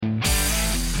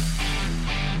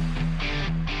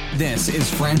This is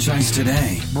Franchise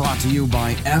Today, brought to you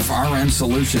by FRM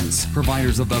Solutions,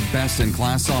 providers of the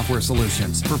best-in-class software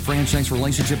solutions for franchise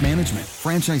relationship management.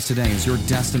 Franchise Today is your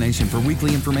destination for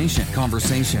weekly information,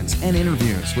 conversations, and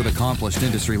interviews with accomplished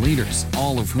industry leaders,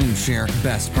 all of whom share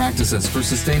best practices for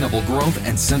sustainable growth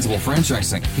and sensible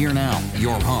franchising. Here now,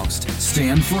 your host,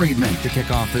 Stan Friedman, to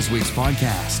kick off this week's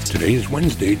podcast. Today is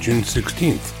Wednesday, June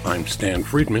 16th. I'm Stan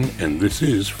Friedman, and this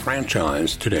is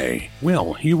Franchise Today.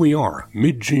 Well, here we are,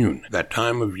 mid-June, that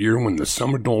time of year when the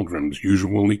summer doldrums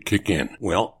usually kick in.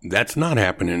 Well, that's not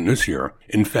happening this year.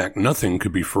 In fact, nothing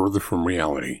could be further from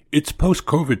reality. It's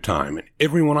post-COVID time, and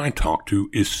everyone I talk to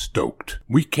is stoked.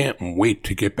 We can't wait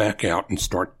to get back out and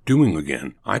start doing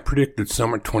again. I predict that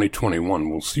summer 2021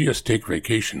 will see us take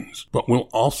vacations, but we'll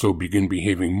also begin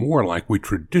behaving more like we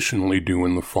traditionally do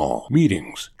in the fall.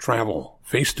 Meetings, travel,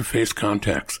 face-to-face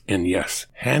contacts, and yes,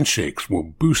 handshakes will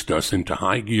boost us into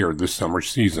high gear this summer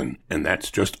season, and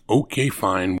that's just okay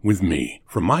fine with me.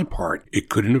 For my part, it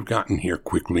couldn't have gotten here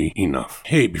quickly enough.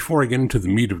 Hey, before I get into the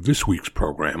meat of this week's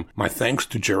program, my thanks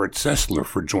to Jared Sessler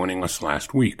for joining us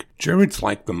last week. Jared's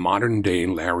like the modern-day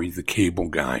Larry the Cable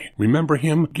Guy. Remember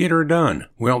him? Get her done.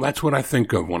 Well, that's what I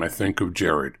think of when I think of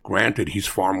Jared. Granted, he's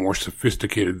far more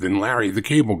sophisticated than Larry the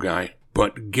Cable Guy,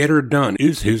 but get her done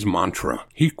is his mantra.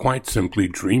 He quite simply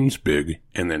dreams big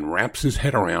and then wraps his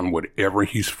head around whatever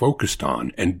he's focused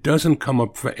on and doesn't come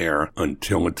up for air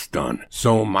until it's done.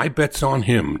 So my bet's on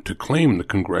him to claim the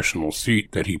congressional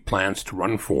seat that he plans to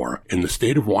run for in the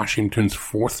state of Washington's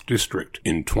 4th District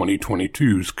in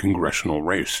 2022's congressional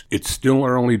race. It's still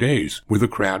early days with a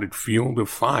crowded field of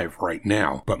 5 right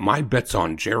now, but my bet's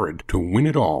on Jared to win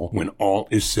it all when all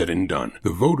is said and done.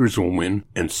 The voters will win,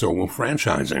 and so will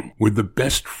franchising, with the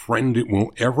best friend it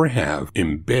will ever have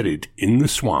embedded in the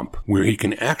swamp where he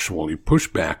can actually push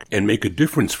back and make a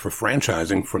difference for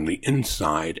franchising from the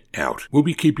inside out. We'll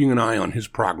be keeping an eye on his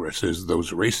progress as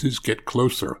those races get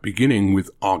closer, beginning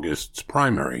with August's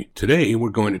primary. Today,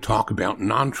 we're going to talk about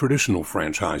non-traditional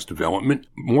franchise development,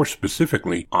 more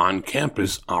specifically,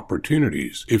 on-campus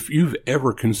opportunities. If you've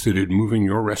ever considered moving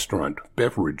your restaurant,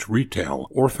 beverage, retail,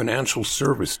 or financial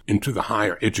service into the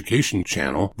higher education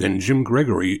channel, then Jim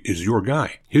Gregory is your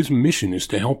guy. His mission is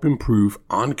to help improve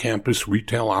on-campus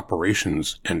retail operations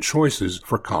and choices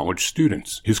for college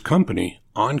students. His company,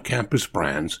 On-Campus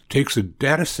Brands, takes a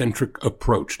data-centric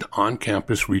approach to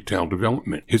on-campus retail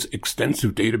development. His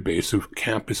extensive database of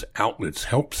campus outlets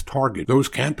helps target those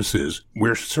campuses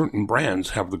where certain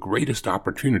brands have the greatest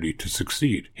opportunity to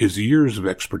succeed. His years of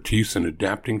expertise in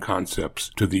adapting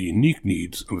concepts to the unique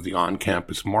needs of the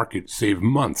on-campus market save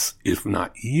months, if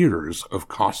not years, of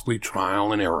costly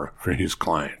trial and error for his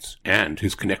clients. And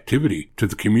his connectivity to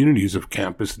the communities of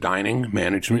campus dining,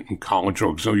 management, and college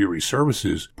auxiliary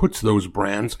services puts those brands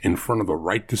in front of the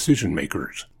right decision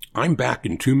makers. I'm back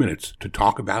in 2 minutes to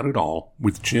talk about it all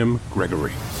with Jim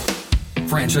Gregory.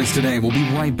 Franchise Today will be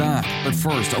right back, but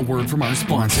first, a word from our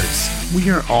sponsors. We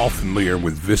are all familiar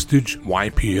with Vistage,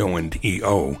 YPO, and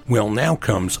EO. Well, now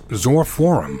comes Zor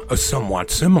Forum, a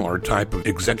somewhat similar type of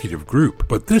executive group,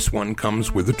 but this one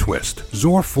comes with a twist.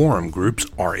 Zor Forum groups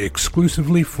are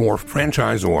exclusively for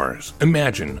franchisors.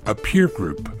 Imagine a peer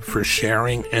group for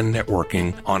sharing and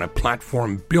networking on a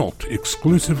platform built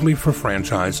exclusively for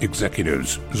franchise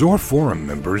executives. Zor Forum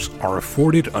members are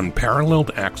afforded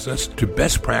unparalleled access to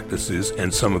best practices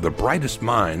and some of the brightest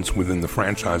minds within the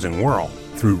franchising world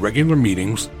through regular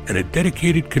meetings and a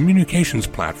dedicated communications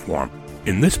platform.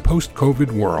 In this post-COVID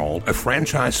world, a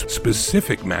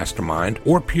franchise-specific mastermind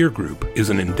or peer group is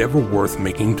an endeavor worth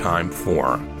making time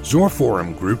for. Zor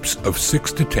Forum groups of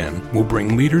 6 to 10 will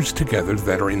bring leaders together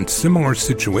that are in similar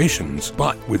situations,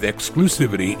 but with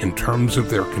exclusivity in terms of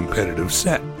their competitive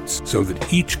sets, so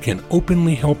that each can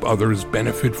openly help others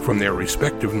benefit from their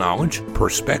respective knowledge,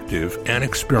 perspective, and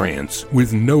experience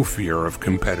with no fear of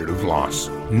competitive loss.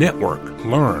 Network,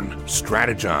 learn,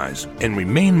 strategize, and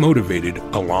remain motivated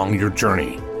along your journey.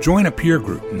 Join a peer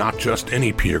group, not just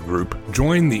any peer group.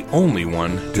 Join the only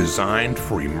one designed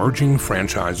for emerging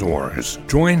franchisors.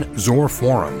 Join Zor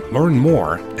Forum. Learn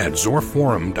more at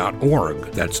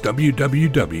zorforum.org. That's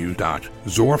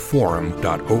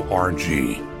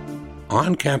www.zorforum.org.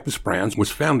 On-Campus Brands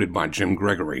was founded by Jim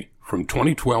Gregory. From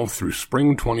 2012 through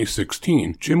spring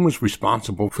 2016, Jim was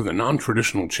responsible for the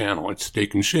non-traditional channel at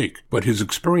Steak and Shake, but his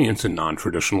experience in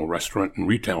non-traditional restaurant and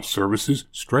retail services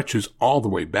stretches all the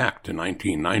way back to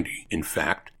 1990. In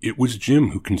fact, it was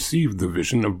Jim who conceived the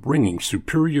vision of bringing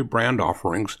superior brand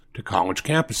offerings to college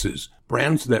campuses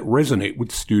brands that resonate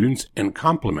with students and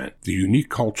complement the unique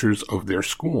cultures of their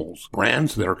schools,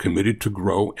 brands that are committed to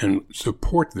grow and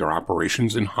support their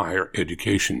operations in higher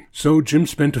education. So Jim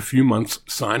spent a few months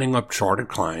signing up chartered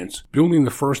clients, building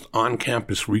the first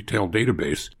on-campus retail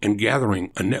database, and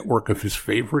gathering a network of his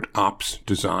favorite ops,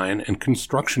 design, and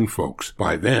construction folks.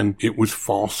 By then, it was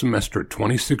fall semester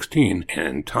 2016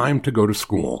 and time to go to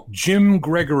school. Jim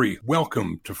Gregory,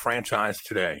 welcome to Franchise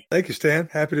Today. Thank you, Stan.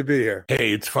 Happy to be here.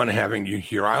 Hey, it's fun having you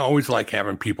here. I always like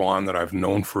having people on that I've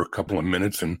known for a couple of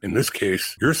minutes, and in this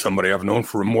case, you're somebody I've known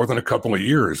for more than a couple of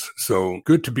years. So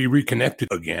good to be reconnected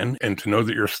again and to know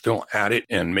that you're still at it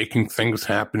and making things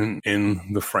happen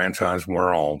in the franchise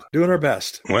world. Doing our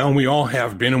best. Well, we all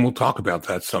have been, and we'll talk about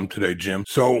that some today, Jim.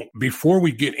 So before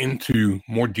we get into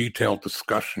more detailed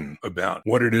discussion about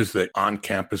what it is that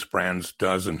On-Campus Brands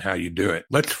does and how you do it,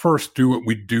 let's first do what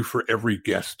we do for every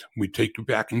guest. We take you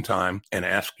back in time and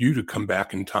ask you to come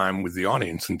back in time with the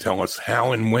audience and tell us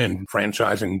how and when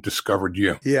franchising discovered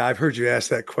you. Yeah, I've heard you ask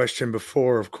that question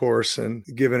before, of course, and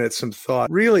given it some thought.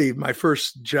 Really, my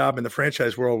first job in the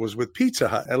franchise world was with Pizza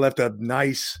Hut. I left a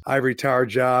nice ivory tower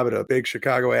job at a big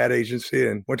Chicago ad agency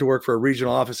and went to work for a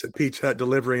regional office at Pizza Hut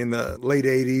Delivery in the late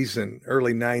 80s and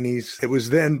early 90s. It was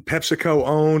then PepsiCo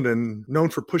owned and known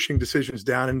for pushing decisions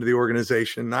down into the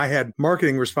organization. I had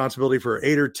marketing responsibility for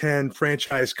 8 or 10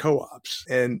 franchise co-ops,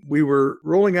 and we were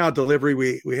rolling out delivery.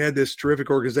 We had this terrific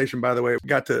organization, by the way. We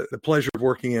got the pleasure of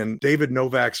working in David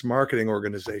Novak's marketing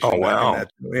organization. Oh, wow.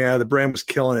 Yeah, the brand was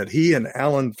killing it. He and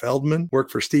Alan Feldman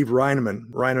worked for Steve Reineman.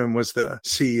 Reineman was the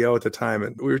CEO at the time,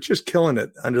 and we were just killing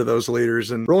it under those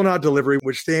leaders and rolling out delivery,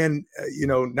 which stand,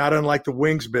 not unlike the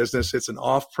wings business. It's an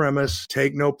off-premise,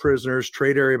 take no prisoners,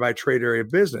 trade area by trade area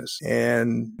business.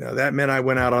 And that meant I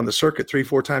went out on the circuit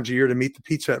 3-4 times a year to meet the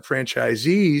Pizza Hut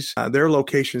franchisees. Their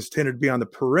locations tended to be on the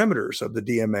perimeters of the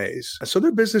DMAs. So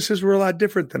their businesses were a lot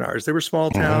different than ours. They were small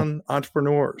town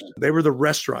entrepreneurs. They were the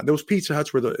restaurant. Those Pizza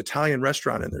Huts were the Italian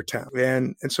restaurant in their town.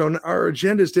 And so our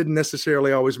agendas didn't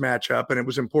necessarily always match up, and it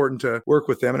was important to work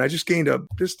with them. And I just gained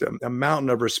a mountain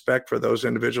of respect for those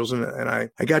individuals. And I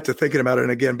got to thinking about it.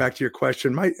 And again, back to your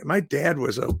question, my dad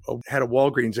had a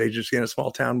Walgreens agency in a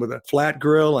small town with a flat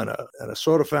grill and a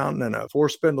soda fountain and a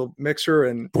 4-spindle mixer.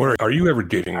 And boy, are you ever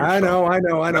dating yourself?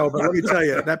 I know. But let me tell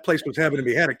you, that place was heaven to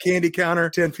me. Had a candy counter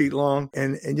 10 feet long.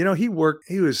 And he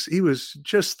was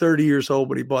just 30 years old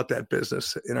when he bought that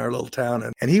business in our little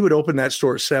town. And he would open that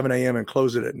store at 7 a.m. and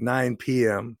close it at 9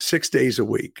 p.m., 6 days a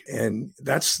week. And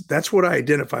that's what I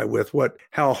identify with,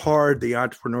 how hard the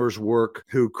entrepreneurs work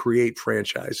who create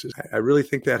franchises. I really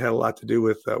think that had a lot to do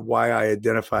with why I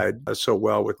identified so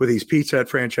well with these Pizza Hut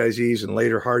franchisees and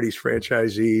later Hardee's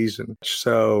franchisees. And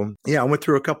so, yeah, I went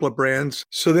through a couple of brands.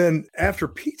 So then after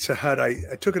Pizza Hut, I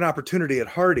took an opportunity at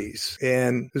Hardee's,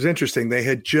 and it was interesting. They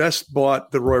had just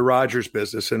bought the Roy Rogers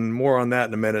business, and more on that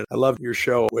in a minute. I loved your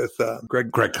show with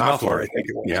Greg Koffler, I think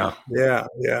it was.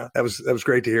 Yeah. That was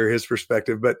great to hear his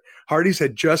perspective. But Hardee's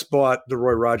had just bought the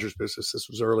Roy Rogers business. This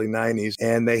was early 90s,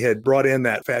 and they had brought in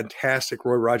that fantastic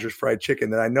Roy Rogers fried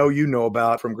chicken that I know you know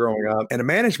about from growing up. And a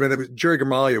management that was Jerry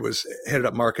Gamalia was headed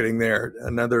up marketing there,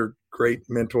 another great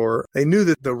mentor. They knew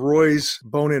that the Roy's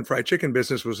bone-in fried chicken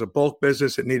business was a bulk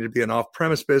business. It needed to be an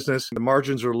off-premise business. The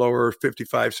margins are lower,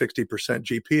 55, 60%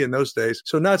 GP in those days.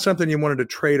 So not something you wanted to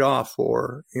trade off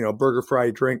for, burger,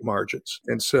 fry, drink margins.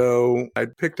 And so I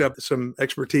picked up some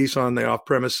expertise on the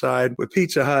off-premise side with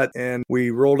Pizza Hut, and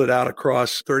we rolled it out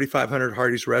across 3,500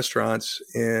 Hardee's restaurants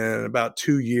in about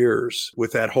 2 years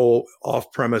with that whole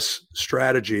off-premise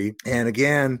strategy. And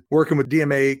again, working with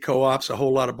DMA co-ops, a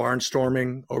whole lot of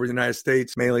barnstorming over the United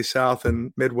States, mainly South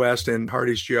and Midwest and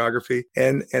Hardee's geography.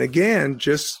 And again,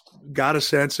 just got a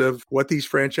sense of what these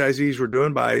franchisees were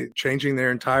doing by changing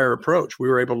their entire approach. We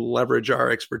were able to leverage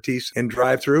our expertise in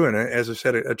drive-through and, as I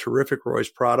said, a terrific Roy's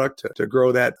product to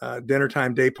grow that dinner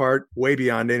time day part way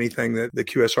beyond anything that the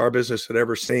QSR business had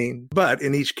ever seen. But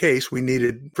in each case, we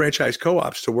needed franchise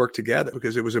co-ops to work together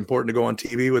because it was important to go on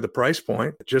TV with a price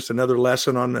point. Just another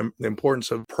lesson on the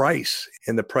importance of price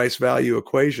in the price value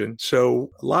equation. So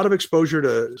a lot of exposure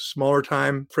to smaller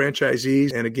time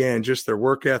franchisees. And again, just their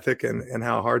work ethic and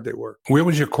how hard they work. Where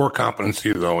was your core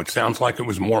competency, though? It sounds like it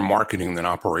was more marketing than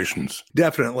operations.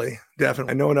 Definitely.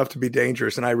 Definitely. I know enough to be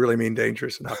dangerous, and I really mean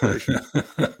dangerous in operation.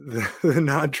 The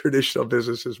non-traditional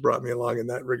business has brought me along in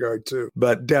that regard too,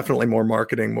 but definitely more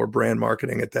marketing, more brand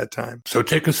marketing at that time. So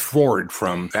take us forward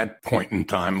from that point in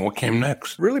time. What came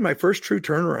next? Really, my first true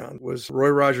turnaround was Roy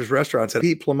Rogers Restaurants. And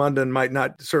Pete Plumondon might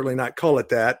certainly not call it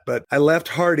that, but I left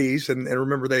Hardee's and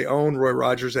remember they owned Roy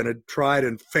Rogers and had tried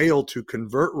and failed to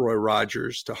convert Roy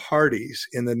Rogers to Hardee's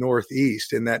in the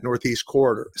Northeast, in that Northeast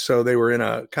corridor. So they were in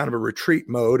a kind of a retreat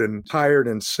mode and hired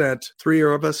and sent 3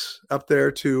 of us up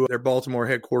there to their Baltimore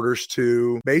headquarters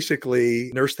to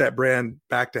basically nurse that brand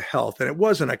back to health. And it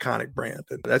was an iconic brand.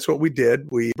 And that's what we did.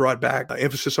 We brought back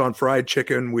emphasis on fried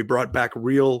chicken. We brought back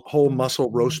real whole muscle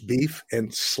roast beef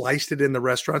and sliced it in the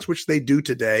restaurants, which they do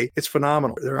today. It's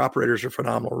phenomenal. Their operators are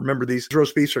phenomenal. Remember, these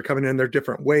roast beefs are coming in their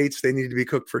different weights. They need to be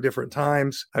cooked for different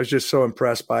times. I was just so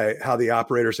impressed by how the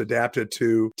operators adapted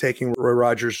to taking Roy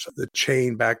Rogers, the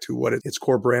chain, back to what its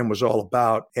core brand was all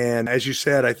about. And as you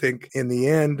said, I think in the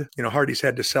end, Hardee's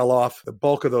had to sell off the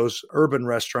bulk of those urban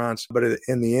restaurants. But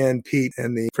in the end, Pete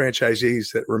and the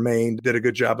franchisees that remained did a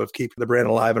good job of keeping the brand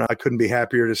alive. And I couldn't be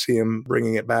happier to see him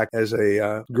bringing it back as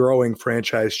a growing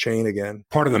franchise chain again.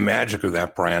 Part of the magic of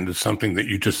that brand is something that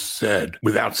you just said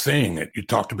without saying it. You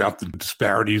talked about the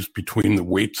disparities between the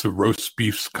weights of roast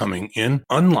beefs coming in.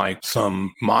 Unlike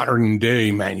some modern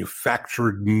day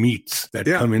manufactured meats that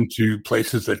come into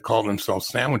places that call themselves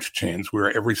sandwich chains,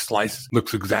 where every slice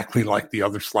looks exactly like the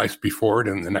other slice before it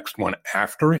and the next one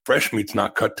after it. Fresh meat's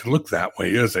not cut to look that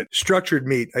way, is it? Structured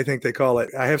meat, I think they call it.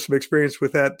 I have some experience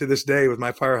with that to this day with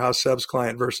my Firehouse Subs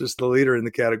client versus the leader in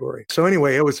the category. So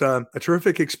anyway, it was a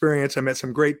terrific experience. I met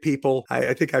some great people.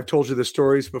 I think I've told you the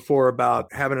stories before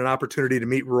about having an opportunity to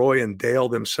meet Roy and Dale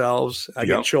themselves. I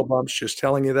get chill bumps just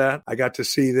telling you that. I got to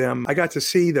see them. I got to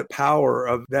see the power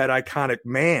of that iconic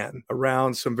man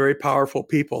around some very powerful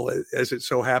people, as it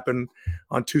so happened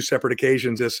on 2 separate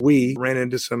occasions as we ran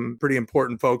into some pretty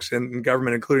important folks in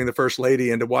government, including the First Lady,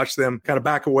 and to watch them kind of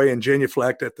back away and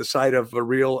genuflect at the sight of a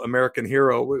real American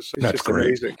hero was just great.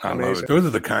 Amazing. I love it. Those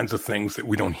are the kinds of things that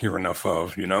we don't hear enough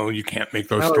of. You can't make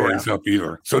those stories up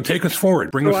either. So take us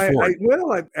forward. Bring us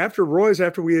forward.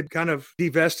 After we had kind of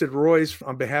divested Roy's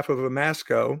on behalf of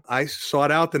Amasco, I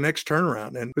sought out the next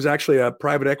turnaround. And it was actually a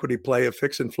private equity play, a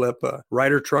fix and flip, a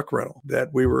Ryder truck rental that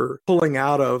we were pulling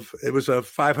out of. It was a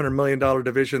 $500 million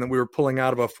division that we were pulling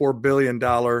out of a $4 billion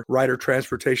Ryder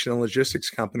transportation and logistics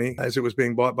company as it was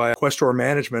being bought by Questor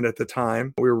Management at the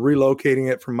time. We were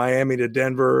relocating it from Miami to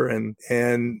Denver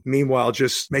and meanwhile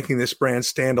just making this brand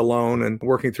stand alone and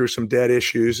working through some debt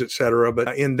issues, et cetera.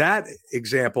 But in that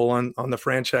example on the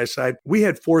franchise side, we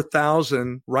had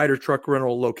 4,000 Ryder truck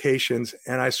rental locations.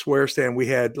 And I swear, Stan, we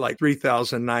had like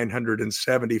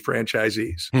 3,970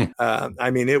 franchisees.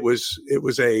 It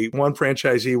was a one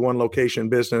franchisee, one location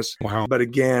business. Wow. But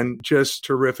again, just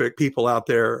terrific people out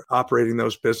there operating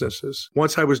those businesses.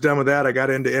 Once I was done with that, I got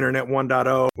into Internet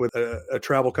 1.0 with a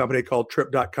travel company called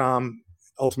Trip.com,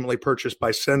 ultimately purchased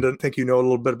by Sendent. I think you know a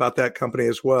little bit about that company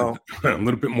as well. A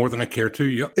little bit more than I care to,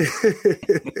 yep.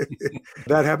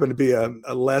 That happened to be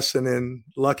a lesson in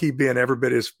lucky being every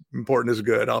bit as important as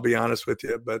good, I'll be honest with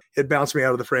you. But it bounced me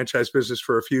out of the franchise business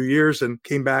for a few years and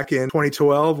came back in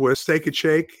 2012 with Steak and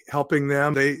Shake, helping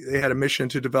them. They had a mission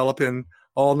to develop in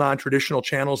all non-traditional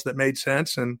channels that made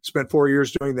sense and spent 4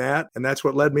 years doing that. And that's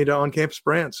what led me to On-Campus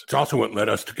Brands. It's also what led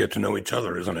us to get to know each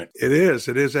other, isn't it? It is.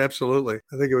 It is. Absolutely.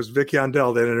 I think it was Vic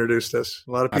Yandel that introduced us.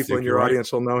 A lot of people in your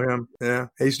audience will know him. Yeah.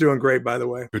 He's doing great, by the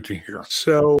way. Good to hear.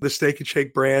 So the Steak and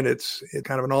Shake brand, it's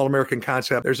kind of an all-American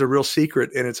concept. There's a real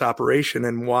secret in its operation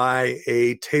and why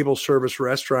a table service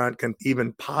restaurant can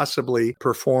even possibly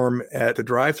perform at the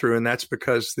drive-thru. And that's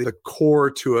because the core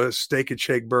to a Steak and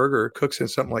Shake burger cooks in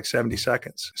something like 70 seconds.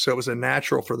 So it was a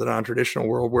natural for the non-traditional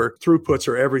world where throughputs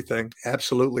are everything,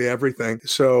 absolutely everything.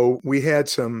 So we had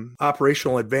some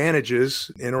operational advantages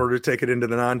in order to take it into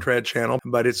the non-trad channel,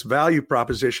 but its value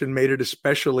proposition made it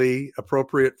especially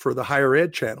appropriate for the higher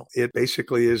ed channel. It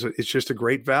basically it's just a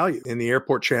great value. In the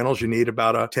airport channels, you need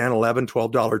about a $10, $11,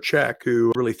 $12 check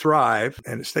to really thrive.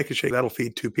 And at Steak and Shake, that'll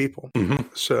feed 2 people. Mm-hmm.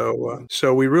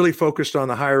 So we really focused on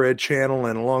the higher ed channel,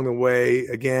 and along the way,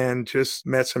 again, just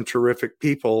met some terrific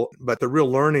people. But the real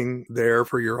learning there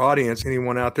for your audience,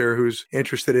 anyone out there who's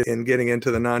interested in getting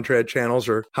into the non-trad channels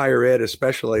or higher ed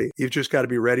especially, you've just got to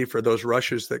be ready for those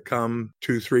rushes that come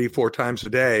 2, 3, 4 times a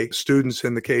day. Students,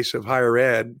 in the case of higher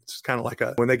ed, it's kind of like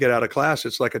when they get out of class,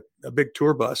 it's like a big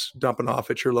tour bus dumping off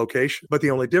at your location. But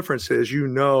the only difference is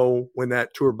when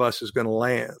that tour bus is going to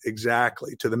land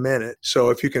exactly to the minute. So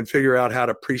if you can figure out how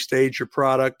to pre-stage your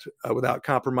product without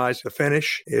compromising the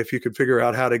finish, if you can figure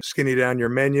out how to skinny down your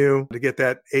menu to get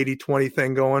that 80-20 2020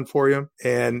 thing going for you.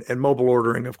 And mobile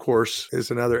ordering, of course,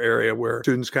 is another area where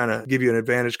students kind of give you an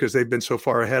advantage because they've been so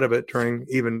far ahead of it during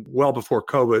even well before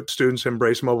COVID. Students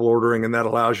embrace mobile ordering, and that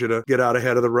allows you to get out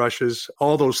ahead of the rushes.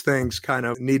 All those things kind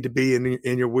of need to be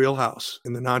in your wheelhouse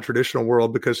in the non-traditional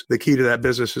world, because the key to that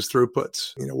business is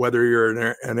throughputs. Whether you're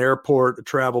in an airport, a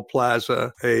travel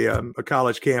plaza, a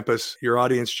college campus, your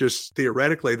audience just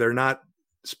theoretically, they're not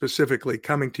specifically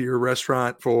coming to your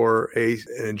restaurant for an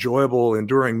enjoyable,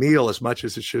 enduring meal as much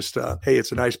as it's just, hey,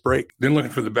 it's a nice break. They're looking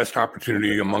for the best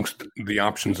opportunity amongst the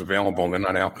options available. They're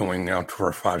not out going out for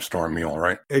a 5-star meal,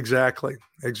 right? Exactly.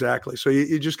 So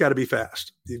you just got to be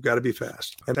fast. You've got to be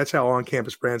fast. And that's how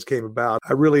On-Campus Brands came about.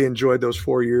 I really enjoyed those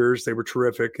 4 years. They were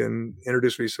terrific and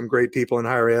introduced me to some great people in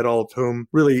higher ed, all of whom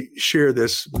really share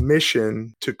this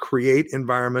mission to create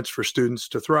environments for students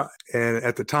to thrive. And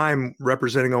at the time,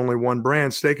 representing only one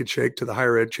brand, Steak and Shake, to the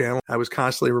higher ed channel, I was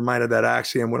constantly reminded that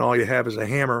axiom: when all you have is a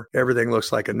hammer, everything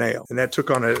looks like a nail. And that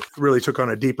really took on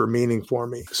a deeper meaning for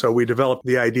me. So we developed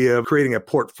the idea of creating a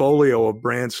portfolio of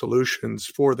brand solutions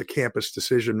for the campus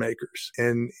decision makers.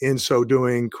 And in so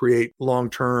doing, create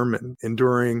long-term and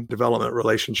enduring development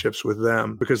relationships with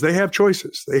them, because they have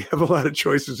choices. They have a lot of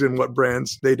choices in what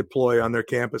brands they deploy on their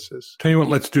campuses. Tell you what,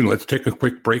 let's do. Let's take a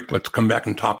quick break. Let's come back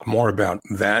and talk more about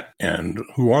that and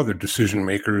who are the decision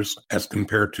makers as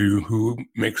compared to who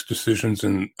makes decisions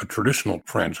in a traditional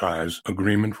franchise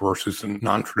agreement versus a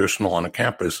non-traditional on a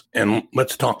campus. And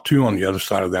let's talk too, on the other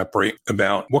side of that break,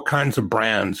 about what kinds of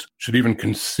brands should even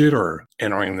consider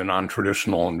entering the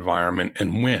non-traditional environment,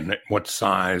 and when, at what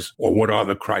size, or what are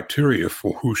the criteria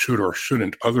for who should or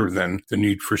shouldn't, other than the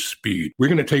need for speed. We're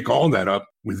going to take all that up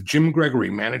with Jim Gregory,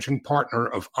 managing partner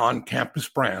of On-Campus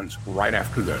Brands, right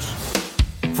after this.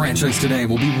 Franchise Today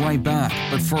will be right back,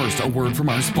 but first, a word from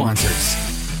our sponsors.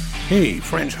 Hey,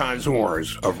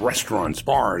 franchisors of restaurants,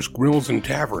 bars, grills, and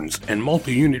taverns, and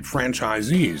multi-unit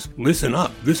franchisees, listen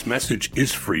up. This message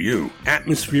is for you.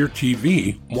 Atmosphere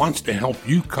TV wants to help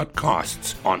you cut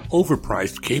costs on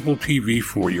overpriced cable TV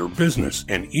for your business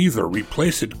and either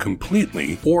replace it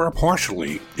completely or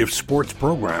partially if sports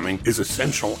programming is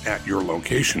essential at your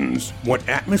locations. What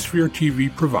Atmosphere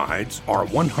TV provides are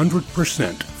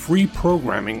 100% free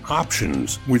programming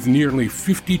options with nearly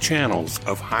 50 channels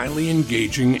of highly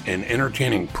engaging and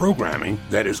entertaining programming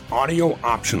that is audio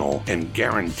optional and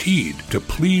guaranteed to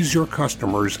please your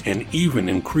customers and even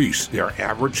increase their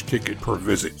average ticket per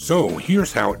visit. So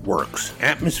here's how it works.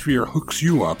 Atmosphere hooks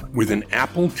you up with an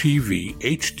Apple TV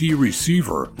HD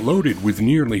receiver loaded with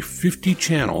nearly 50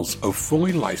 channels of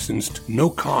fully licensed, no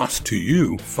cost to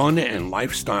you, fun and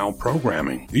lifestyle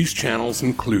programming. These channels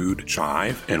include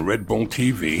Chive and Red Bull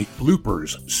TV,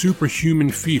 bloopers, superhuman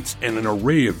feats, and an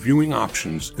array of viewing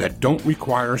options that don't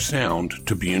require sound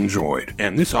to be enjoyed.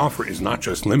 And this offer is not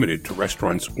just limited to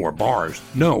restaurants or bars.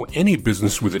 No, any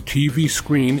business with a TV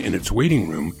screen in its waiting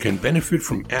room can benefit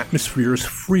from Atmosphere's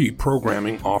free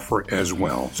programming offer as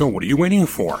well. So what are you waiting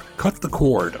for? Cut the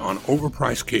cord on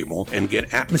overpriced cable and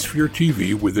get Atmosphere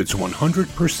TV with its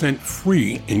 100%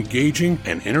 free, engaging,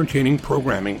 and entertaining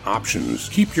programming options.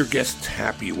 Keep your guests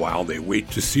happy while they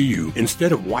wait to see you,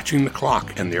 instead of watching the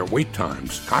clock and their wait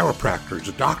times.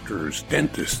 Chiropractors, doctors,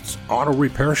 dentists, auto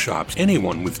repair shops,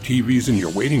 anyone with TVs in your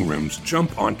waiting rooms,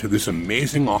 jump onto this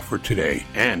amazing offer today.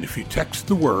 And if you text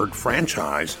the word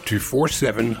franchise to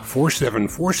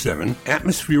 474747,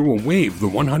 Atmosphere will waive the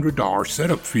 $100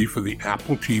 setup fee for the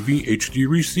Apple TV HD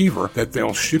receiver that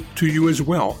they'll ship to you as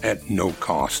well at no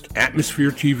cost.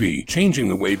 Atmosphere TV, changing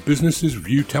the way businesses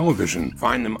view television.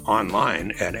 Find them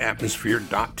online at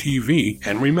atmosphere.tv,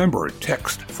 and remember,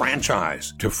 text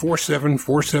franchise to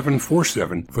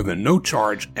 474747 for the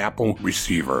no-charge Apple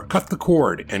receiver. Cut the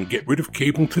cord and get rid of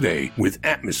cable today with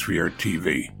Atmosphere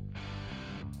TV.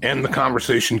 And the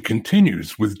conversation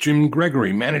continues with Jim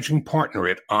Gregory, managing partner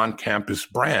at On-Campus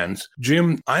Brands.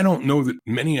 Jim, I don't know that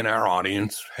many in our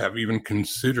audience have even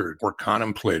considered or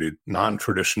contemplated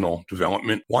non-traditional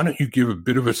development. Why don't you give a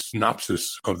bit of a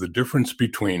synopsis of the difference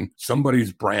between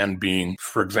somebody's brand being,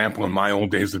 for example, in my old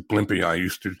days at Blimpie, I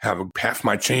used to have half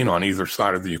my chain on either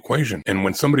side of the equation. And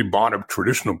when somebody bought a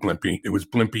traditional Blimpie, it was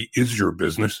Blimpie is your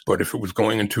business. But if it was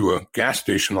going into a gas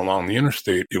station along the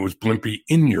interstate, it was Blimpie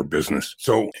in your business.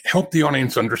 So help the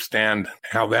audience understand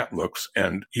how that looks,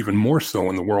 and even more so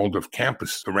in the world of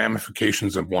campus, the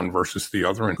ramifications of one versus the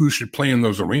other, and who should play in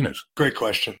those arenas. Great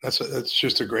question. That's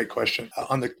just a great question.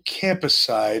 On the campus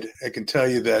side, I can tell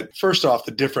you that first off,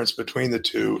 the difference between the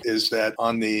two is that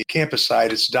on the campus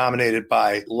side, it's dominated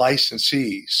by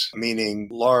licensees, meaning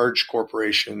large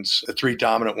corporations. The three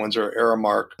dominant ones are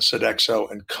Aramark, Sodexo,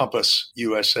 and Compass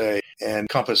USA. And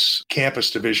Compass campus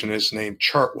division is named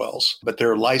Chartwell's, but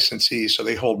they're licensees, so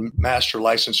they hold master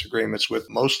license agreements with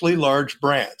mostly large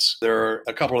brands. There are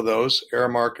a couple of those,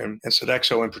 Aramark and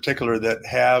Sodexo in particular, that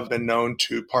have been known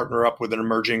to partner up with an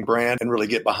emerging brand and really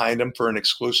get behind them for an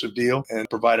exclusive deal and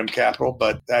provide them capital,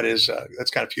 but that's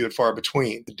kind of few and far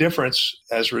between. The difference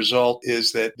as a result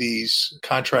is that these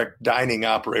contract dining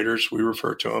operators, we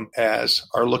refer to them as,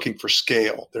 are looking for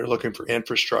scale. They're looking for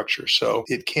infrastructure. So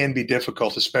it can be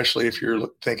difficult, especially if you're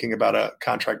thinking about a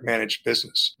contract managed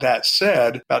business. That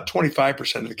said, about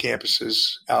 25% of the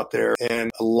campuses out there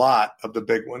and a lot of the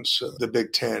big ones, the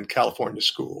Big Ten, California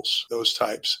schools, those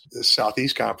types, the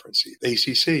Southeast Conference,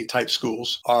 ACC type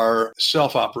schools are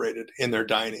self-operated in their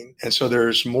dining. And so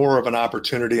there's more of an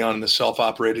opportunity on the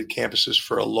self-operated campuses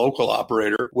for a local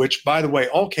operator, which, by the way,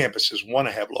 all campuses want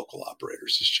to have local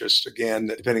operators. It's just, again,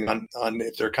 depending on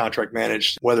if they're contract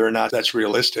managed, whether or not that's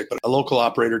realistic. But a local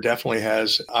operator definitely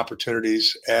has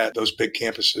opportunities at those big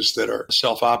campuses that are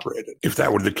self-operated. If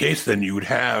that were the case, then you would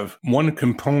have one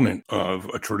component of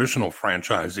a traditional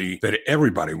franchisee that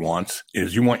everybody wants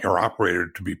is you want your operator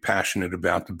to be passionate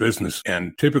about the business.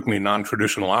 And typically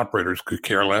non-traditional operators could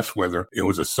care less whether it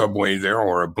was a Subway there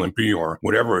or a Blimpie or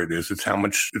whatever it is. It's how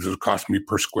much does it cost me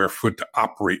per square foot to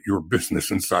operate your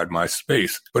business inside my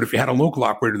space. But if you had a local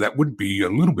operator, that would be a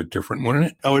little bit different, wouldn't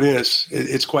it? Oh, it is.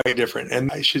 It's quite different.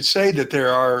 And I should say that there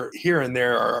are here and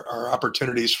there are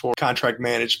opportunities for contract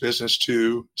managed business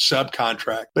to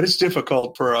subcontract, but it's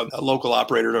difficult for a local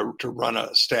operator to run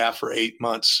a staff for 8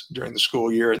 months during the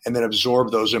school year and then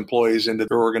absorb those employees into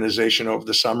their organization over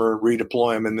the summer,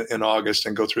 redeploy them in August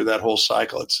and go through that whole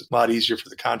cycle. It's a lot easier for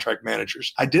the contract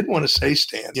managers. I did want to say,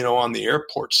 Stan, on the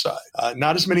airport side,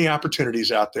 not as many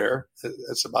opportunities out there.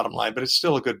 That's the bottom line, but it's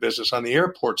still a good business. On the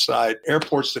airport side,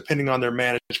 airports, depending on their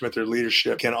management, their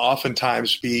leadership, can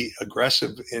oftentimes be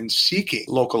aggressive in seeking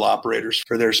local operators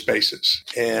for their spaces.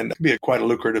 And it can be quite a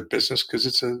lucrative business because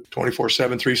it's a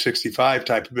 24/7, 365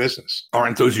 type of business.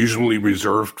 Aren't those usually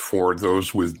reserved for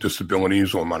those with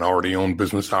disabilities or minority-owned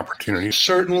business opportunities?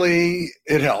 Certainly,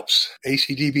 it helps.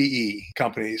 ACDBE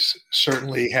companies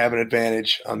certainly have an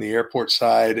advantage on the airport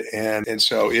side. And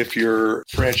so if your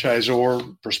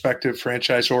franchisor, prospective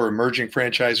franchisor, emerging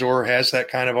franchisor has that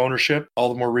kind of ownership, all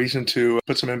the more reason to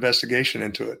put some investigation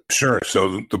into it. Sure.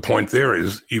 So the point there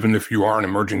is, even if you are an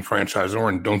emerging franchisor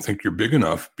and don't think you're big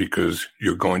enough because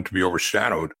you're going to be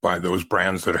overshadowed by those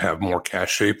brands that have more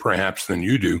cachet perhaps than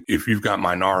you do, if you've got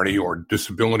minority or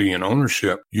disability in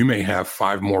ownership, you may have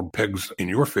 5 more pegs in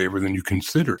your favor than you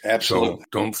considered. Absolutely. So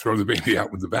don't throw the baby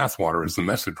out with the bathwater is the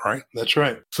message, right? That's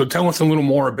right. So tell us a little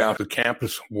more about the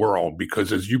campus world,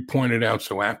 because as you pointed out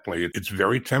so aptly, it's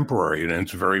very temporary and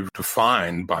it's very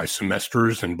defined by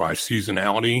semesters and by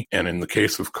seasonality. And in the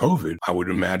case of COVID, I would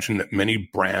imagine that many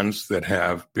brands that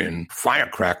have been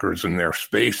firecrackers in their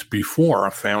space before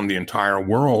found the entire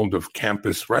world of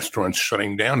campus restaurants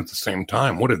shutting down at the same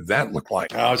time. What did that look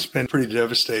like? Oh, it's been pretty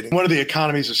devastating. One of the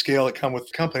economies of scale that come with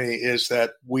the company is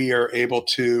that we are able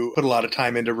to put a lot of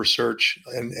time into research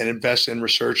and invest in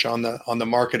research on the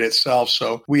market itself.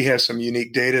 So we have some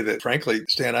unique data that, frankly,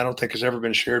 Stan, I don't think has ever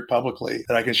been shared publicly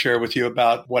that I can share with you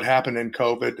about what happened in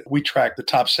COVID. We tracked the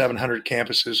top 700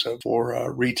 campuses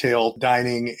for retail,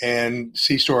 dining, and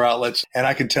C-store outlets. And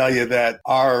I can tell you that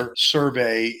our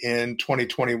survey in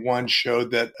 2021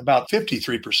 showed that about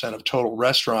 53% of total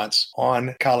restaurants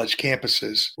on college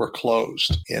campuses were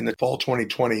closed in the fall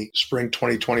 2020, spring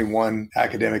 2021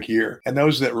 academic year. And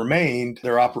those that remained,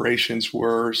 their operations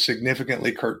were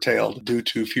significantly curtailed due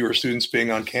to fewer students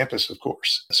being on campus, of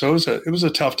course. So it was a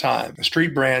tough time. The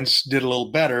street brands did a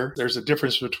little better. There's a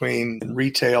difference between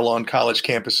retail on college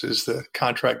campuses, the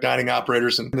contract dining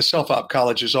operators, and the self-op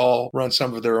colleges all run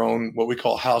some of their own, what we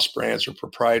call house brands or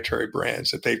proprietary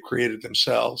brands that they've created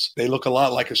themselves. They look a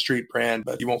lot like a street brand,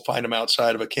 but you won't find them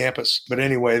outside of a campus. But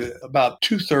anyway, about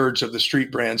 2/3 of the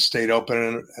street brands stayed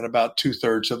open and about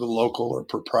 2/3 of the local or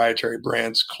proprietary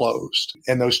brands closed.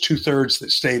 And those 2/3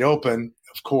 that stayed open,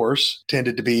 of course,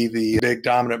 tended to be the big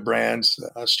dominant brands,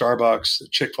 Starbucks, the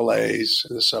Chick-fil-A's,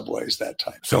 the Subways, that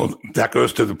type. So that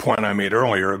goes to the point I made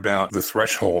earlier about the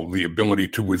threshold, the ability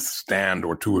to withstand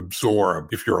or to absorb.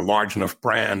 If you're a large enough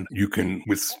brand, you can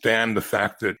withstand the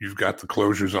fact that you've got the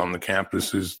closures on the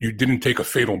campuses. You didn't take a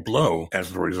fatal blow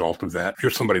as a result of that. If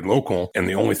you're somebody local and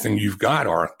the only thing you've got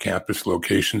are campus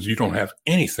locations, you don't have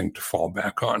anything to fall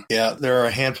back on. Yeah, there are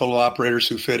a handful of operators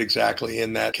who fit exactly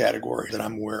in that category that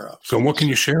I'm aware of. So what can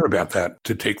you share about that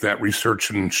to take that research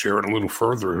and share it a little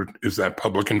further? Is that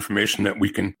public information that we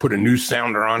can put a news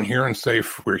sounder on here and say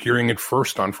we're hearing it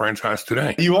first on Franchise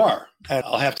Today? You are. And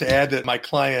I'll have to add that my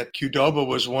client, Qdoba,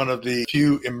 was one of the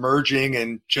few emerging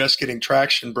and just getting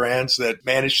traction brands that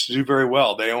managed to do very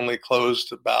well. They only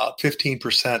closed about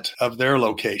 15% of their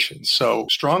locations. So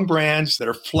strong brands that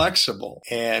are flexible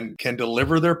and can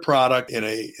deliver their product in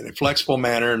a flexible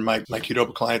manner. And my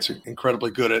Qdoba clients are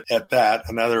incredibly good at that.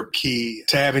 Another key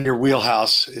to have in your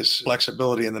wheelhouse is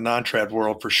flexibility in the non-trad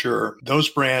world for sure. Those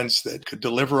brands that could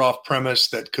deliver off premise,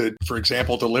 that could, for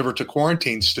example, deliver to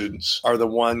quarantine students are the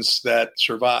ones that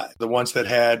survived. The ones that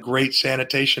had great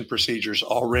sanitation procedures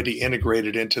already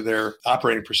integrated into their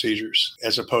operating procedures,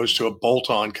 as opposed to a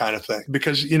bolt-on kind of thing.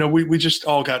 Because, we just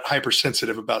all got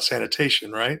hypersensitive about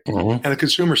sanitation, right? Mm-hmm. And the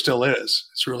consumer still is.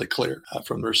 It's really clear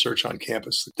from the research on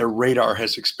campus. Their radar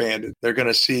has expanded. They're going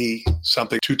to see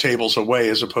something 2 tables away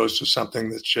as opposed to something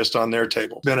that's just on their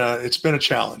table. It's been a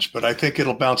challenge, but I think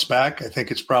it'll bounce back. I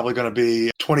think it's probably going to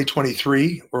be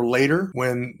 2023 or later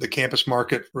when the campus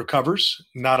market recovers,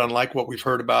 not unlike what we've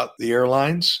heard about the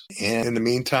airlines. And in the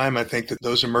meantime, I think that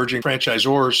those emerging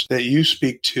franchisors that you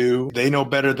speak to, they know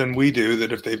better than we do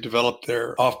that if they've developed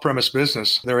their off-premise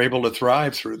business, they're able to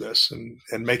thrive through this and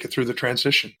make it through the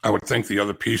transition. I would think the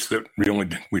other piece that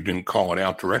we didn't call it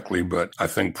out directly, but I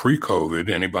think pre-COVID,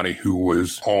 anybody who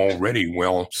was already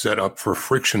well set up for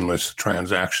frictionless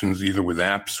transactions, either with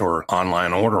apps or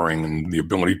online ordering, and the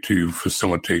ability to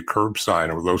facilitate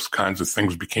curbside or those kinds of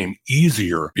things became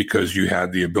easier because you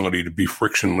had the ability to be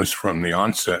frictionless from the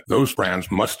onset. Those brands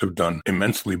must have done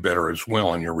immensely better as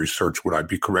well in your research. Would I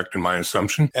be correct in my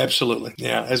assumption? Absolutely.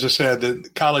 Yeah. As I said, the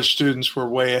college students were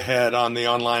way ahead on the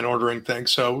online ordering thing.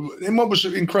 So, and what was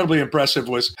incredibly impressive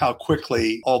was how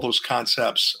quickly all those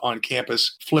concepts on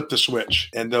campus flipped the switch.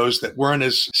 And those that weren't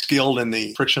as skilled in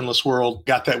the frictionless world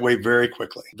got that way very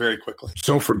quickly, very quickly.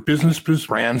 So for business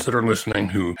brands that are listening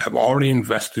who have already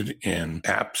invested in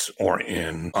apps or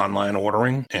in online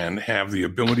ordering and have the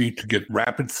ability to get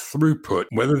rapid throughput,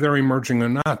 whether they're emerging or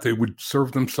not, they would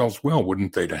serve themselves well,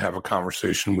 wouldn't they, to have a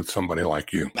conversation with somebody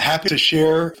like you? Happy to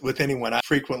share with anyone. I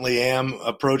frequently am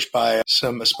approached by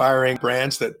some aspiring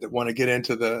brands that want to get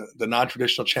into the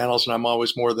non-traditional channels, and I'm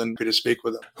always more than happy to speak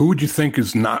with them. Who would you think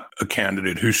is not a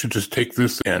candidate who should just take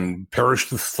this and perish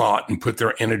the thought and put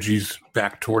their energies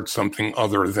back towards something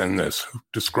other than this?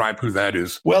 Describe who that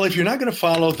is. Well, if you're not going to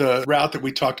follow the route that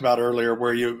we talked about earlier,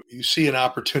 where you see an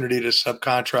opportunity to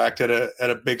subcontract at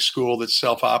a big school that's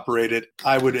self-operated,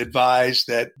 I would advise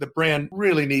that the brand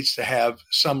really needs to have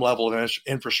some level of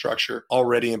infrastructure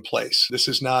already in place. This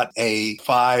is not a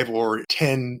 5 or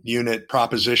 10 unit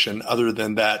proposition other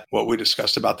than that, what we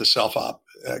discussed about the self-op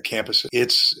campus.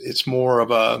 It's more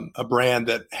of a brand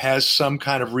that has some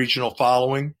kind of regional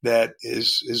following, that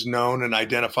is known and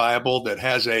identifiable, that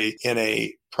has in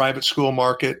a private school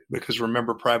market, because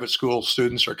remember, private school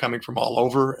students are coming from all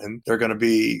over and they're going to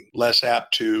be less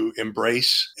apt to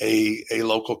embrace a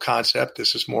local concept.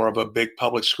 This is more of a big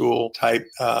public school type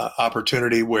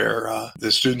opportunity where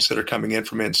the students that are coming in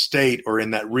from in-state or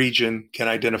in that region can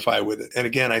identify with it. And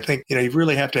again, I think, you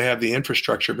really have to have the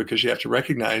infrastructure, because you have to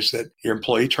recognize that your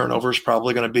employee turnover is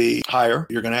probably going to be higher.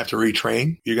 You're going to have to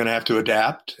retrain. You're going to have to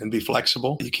adapt and be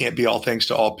flexible. You can't be all things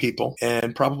to all people,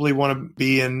 and probably want to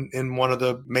be in one of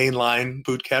the mainline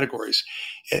food categories.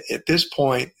 At this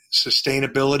point,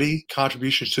 sustainability,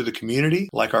 contributions to the community,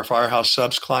 like our Firehouse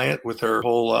Subs client with her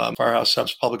whole Firehouse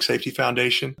Subs Public Safety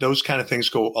Foundation, those kind of things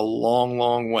go a long,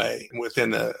 long way within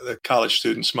the college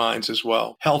students' minds as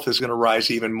well. Health is going to rise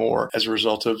even more as a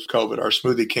result of COVID. Our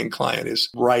Smoothie King client is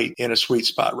right in a sweet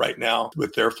spot right now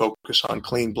with their focus on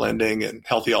clean blending and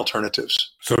healthy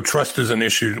alternatives. So trust is an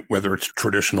issue, whether it's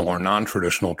traditional or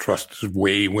non-traditional. Trust is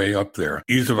way, way up there.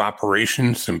 Ease of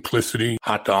operation, simplicity,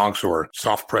 hot dogs or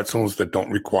soft pretzels that don't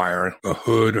require require a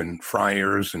hood and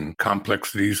fryers and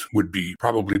complexities would be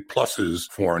probably pluses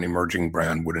for an emerging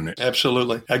brand, wouldn't it?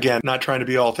 Absolutely. Again, not trying to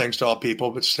be all things to all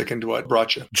people, but sticking to what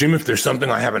brought you. Jim, if there's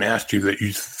something I haven't asked you that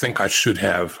you think I should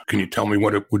have, can you tell me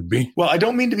what it would be? Well, I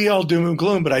don't mean to be all doom and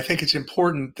gloom, but I think it's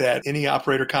important that any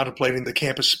operator contemplating the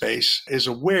campus space is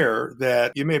aware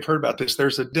that you may have heard about this.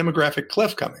 There's a demographic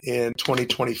cliff coming in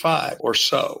 2025 or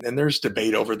so. And there's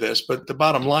debate over this, but the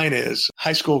bottom line is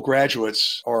high school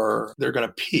graduates they're going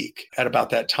to peak at about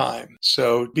that time.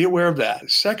 So be aware of that.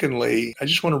 Secondly, I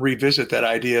just want to revisit that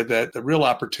idea that the real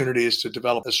opportunity is to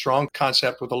develop a strong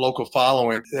concept with a local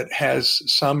following that has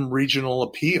some regional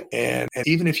appeal. And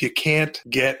even if you can't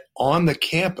get on the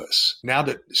campus, now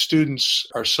that students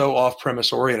are so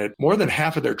off-premise oriented, more than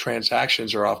half of their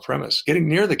transactions are off-premise. Getting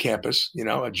near the campus,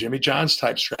 a Jimmy John's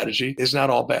type strategy is not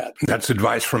all bad. That's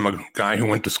advice from a guy who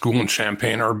went to school in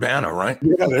Champaign-Urbana, right?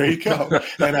 Yeah, there you go.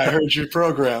 And I heard your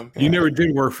program. You never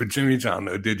did work for Jimmy John,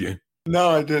 though, did you?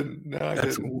 No, I didn't.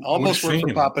 Almost worked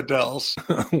for Papa Del's.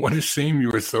 What a shame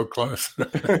you were so close.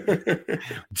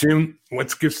 Jim,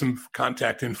 let's give some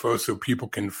contact info so people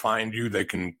can find you. They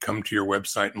can come to your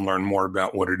website and learn more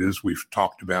about what it is we've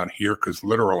talked about here, because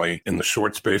literally in the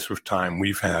short space of time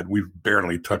we've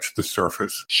barely touched the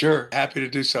surface. Sure. Happy to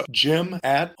do so. Jim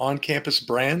at On Campus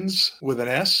Brands with an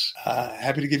S.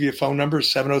 Happy to give you a phone number,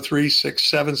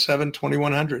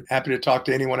 703-677-2100. Happy to talk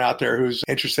to anyone out there who's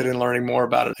interested in learning more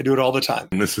about it. I do it all the time.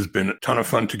 And this has been a ton of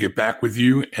fun to get back with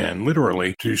you and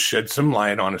literally to shed some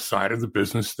light on a side of the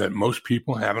business that most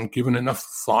people haven't given enough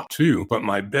thought to. But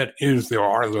my bet is there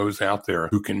are those out there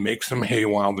who can make some hay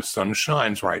while the sun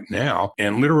shines right now.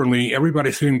 And literally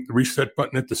everybody's hitting the reset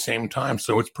button at the same time.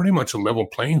 So it's pretty much a level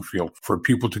playing field for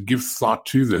people to give thought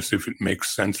to this if it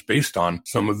makes sense based on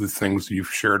some of the things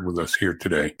you've shared with us here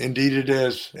today. Indeed it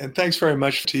is. And thanks very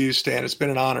much to you, Stan. It's been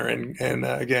an honor. And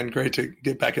again, great to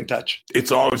get back in touch.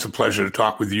 It's always a pleasure to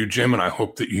talk with you, Jim, and I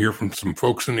hope that you hear from some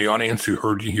folks in the audience who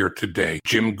heard you here today.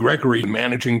 Jim Gregory,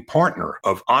 managing partner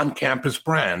of On-Campus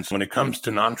Brands. When it comes to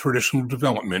non-traditional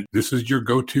development, this is your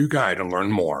go-to guy to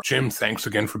learn more. Jim, thanks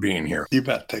again for being here. You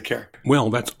bet. Take care. Well,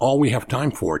 that's all we have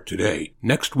time for today.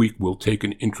 Next week, we'll take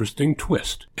an interesting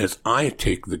twist as I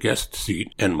take the guest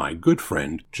seat and my good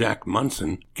friend, Jack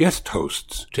Munson, guest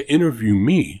hosts to interview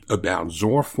me about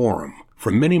Zor Forum.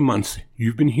 For many months,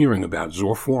 you've been hearing about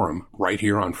Zor Forum right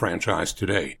here on Franchise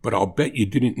Today, but I'll bet you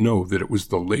didn't know that it was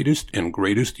the latest and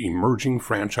greatest emerging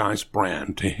franchise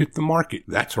brand to hit the market.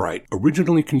 That's right.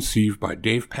 Originally conceived by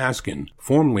Dave Paskin,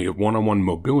 formerly of One-on-One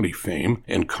Mobility fame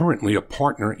and currently a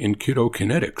partner in Kiddo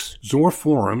Kinetics, Zor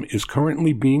Forum is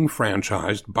currently being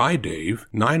franchised by Dave,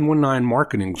 919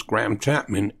 Marketing's Graham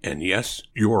Chapman, and yes,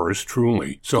 yours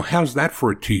truly. So how's that for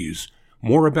a tease?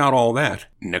 More about all that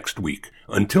next week.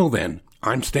 Until then,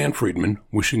 I'm Stan Friedman,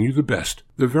 wishing you the best,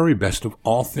 the very best of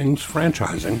all things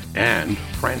franchising, and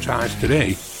Franchise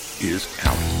Today is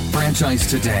out. Franchise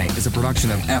Today is a production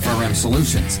of FRM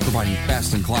Solutions, providing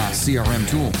best-in-class CRM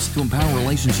tools to empower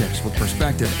relationships with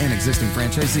prospective and existing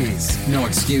franchisees. No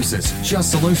excuses, just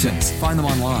solutions. Find them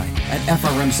online at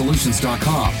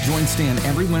frmsolutions.com. Join Stan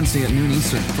every Wednesday at noon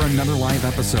Eastern for another live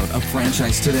episode of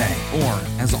Franchise Today. Or,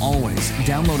 as always,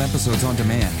 download episodes on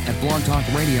demand at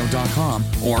blogtalkradio.com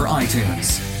or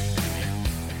iTunes.